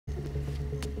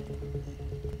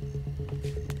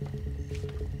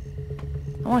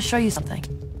I want to show you something.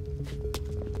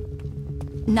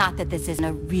 Not that this isn't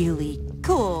a really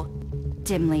cool,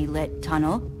 dimly lit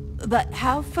tunnel, but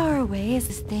how far away is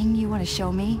this thing you want to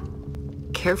show me?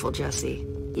 Careful, Jesse.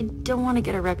 You don't want to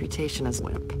get a reputation as a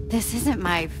wimp. This isn't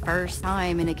my first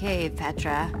time in a cave,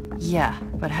 Petra. Yeah,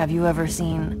 but have you ever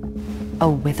seen a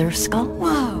wither skull?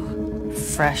 Whoa!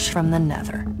 Fresh from the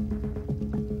nether.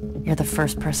 You're the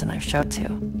first person I've showed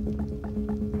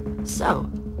to. So,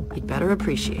 you'd better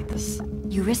appreciate this.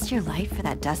 You risked your life for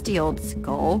that dusty old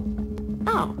skull?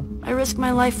 No, I risk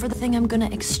my life for the thing I'm gonna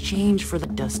exchange for the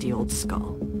dusty old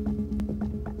skull.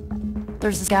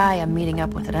 There's this guy I'm meeting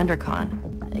up with at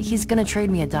EnderCon. He's gonna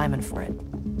trade me a diamond for it.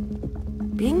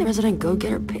 Being the resident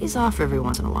go-getter pays off every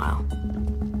once in a while.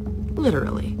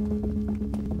 Literally.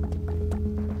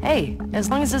 Hey, as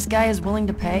long as this guy is willing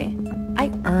to pay,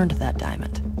 I earned that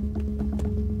diamond.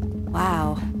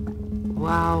 Wow.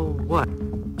 Wow, what?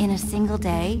 In a single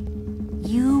day,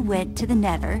 you went to the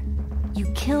nether, you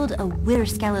killed a wither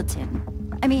skeleton.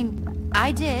 I mean,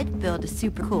 I did build a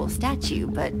super cool statue,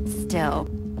 but still.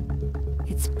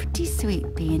 It's pretty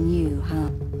sweet being you, huh?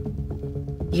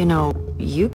 You know,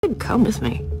 you could come with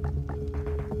me.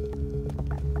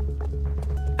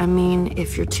 I mean,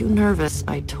 if you're too nervous,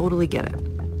 I totally get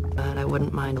it. But I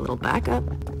wouldn't mind a little backup.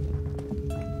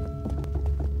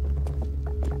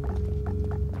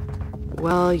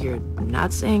 Well, you're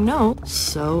not saying no,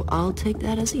 so I'll take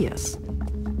that as a yes.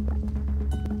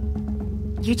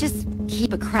 You just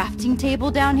keep a crafting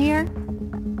table down here?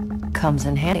 Comes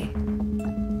in handy.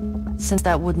 Since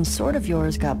that wooden sword of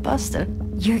yours got busted...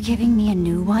 You're giving me a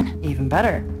new one? Even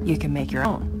better, you can make your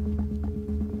own.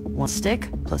 1 stick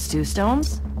plus 2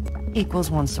 stones equals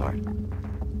 1 sword.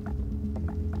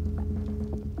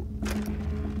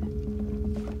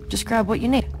 Just grab what you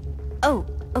need. Oh,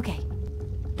 okay.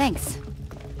 Thanks.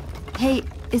 Hey,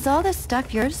 is all this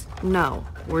stuff yours? No,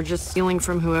 we're just stealing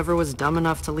from whoever was dumb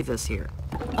enough to leave this here.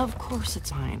 Of course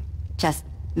it's mine. Just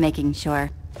making sure.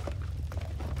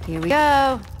 Here we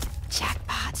go.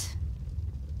 Jackpot.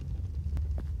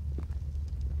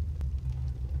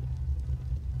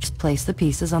 Just place the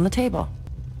pieces on the table.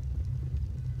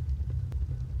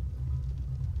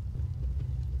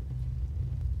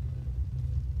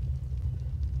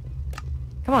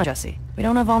 Come on, Jesse. We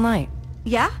don't have all night.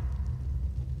 Yeah?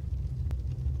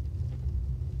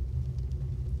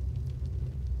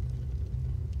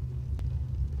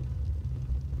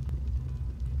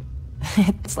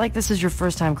 It's like this is your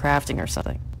first time crafting or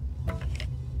something.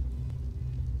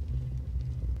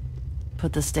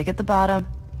 Put the stick at the bottom,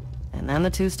 and then the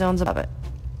 2 stones above it.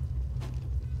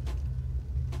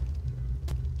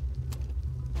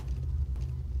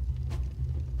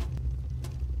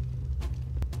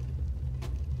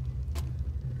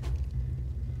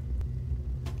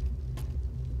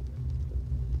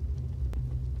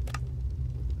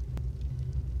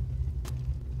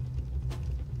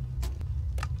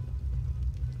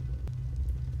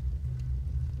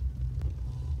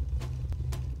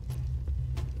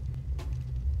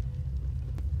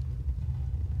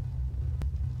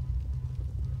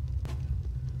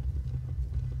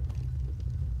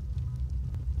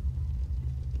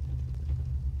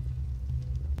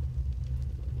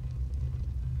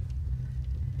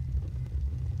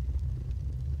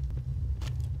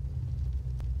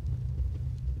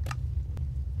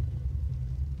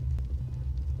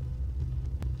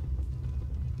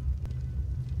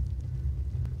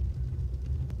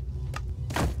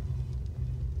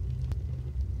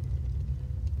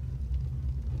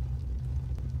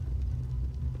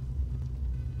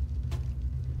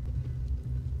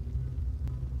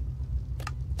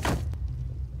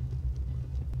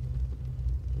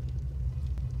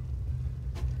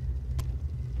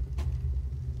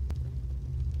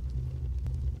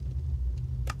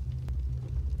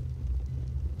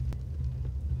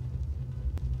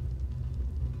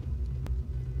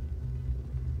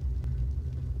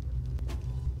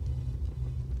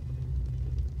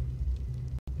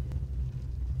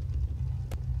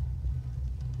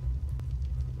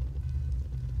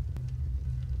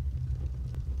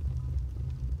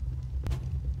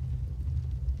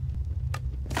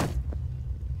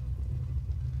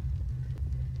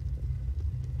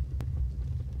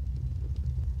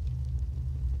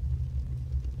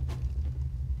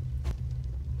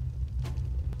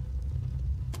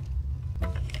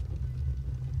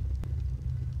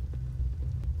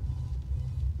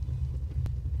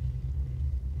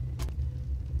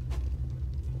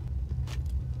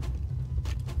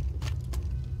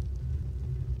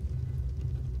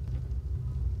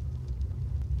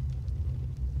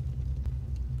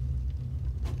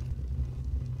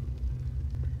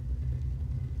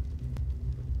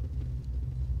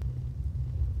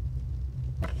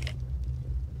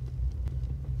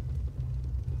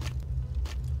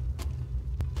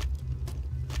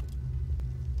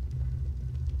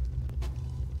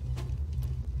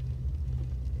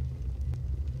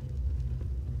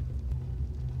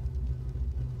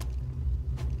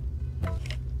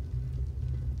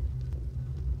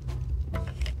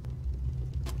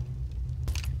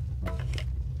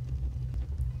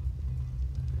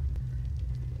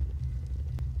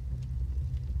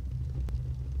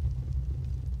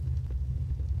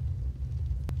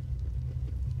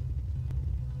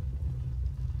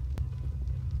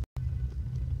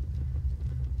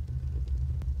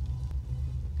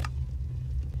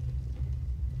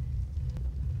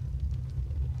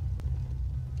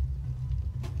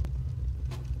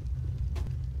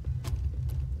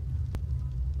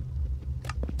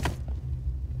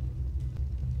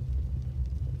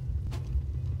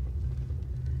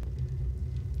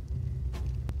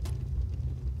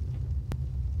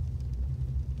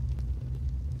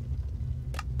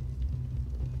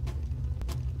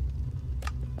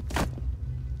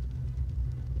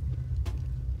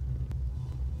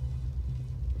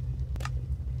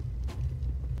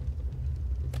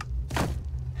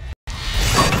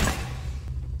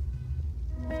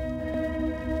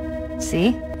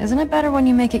 See? Isn't it better when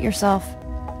you make it yourself?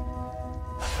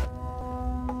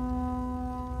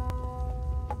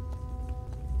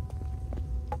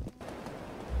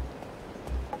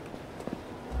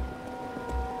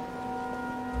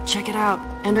 Check it out.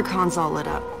 Endercon's all lit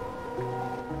up.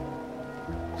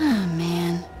 Oh,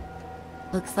 man.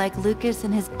 Looks like Lucas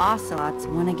and his ocelots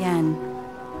won again.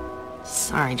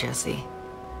 Sorry, Jesse.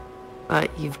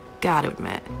 But you've got to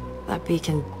admit, that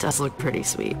beacon does look pretty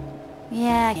sweet.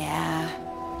 Yeah.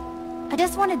 I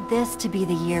just wanted this to be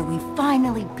the year we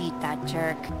finally beat that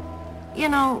jerk. You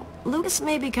know, Lucas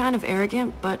may be kind of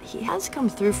arrogant, but he has come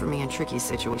through for me in tricky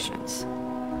situations.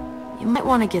 You might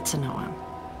want to get to know him,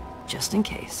 just in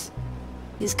case.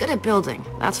 He's good at building,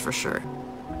 that's for sure.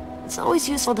 It's always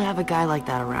useful to have a guy like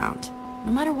that around,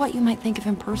 no matter what you might think of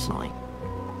him personally.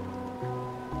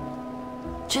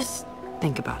 Just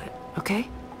think about it, okay?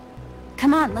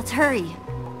 Come on, let's hurry.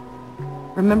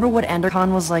 Remember what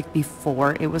Endercon was like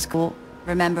before it was cool?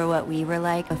 Remember what we were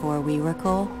like before we were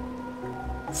cool?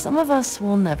 Some of us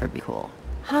will never be cool.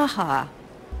 Haha.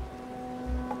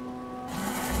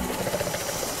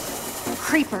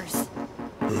 Creepers.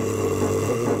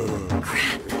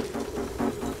 Crap.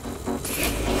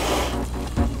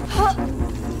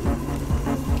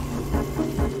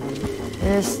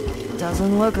 This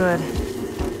doesn't look good.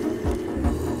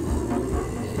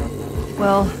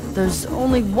 Well, there's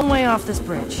only one way off this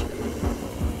bridge.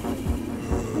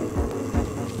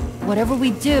 Whatever we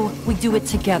do it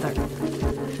together.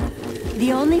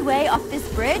 The only way off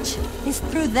this bridge is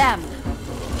through them.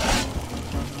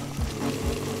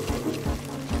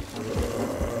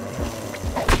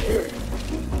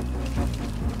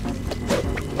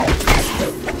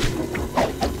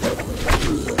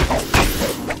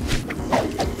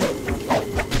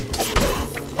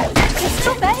 There's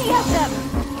so many of them!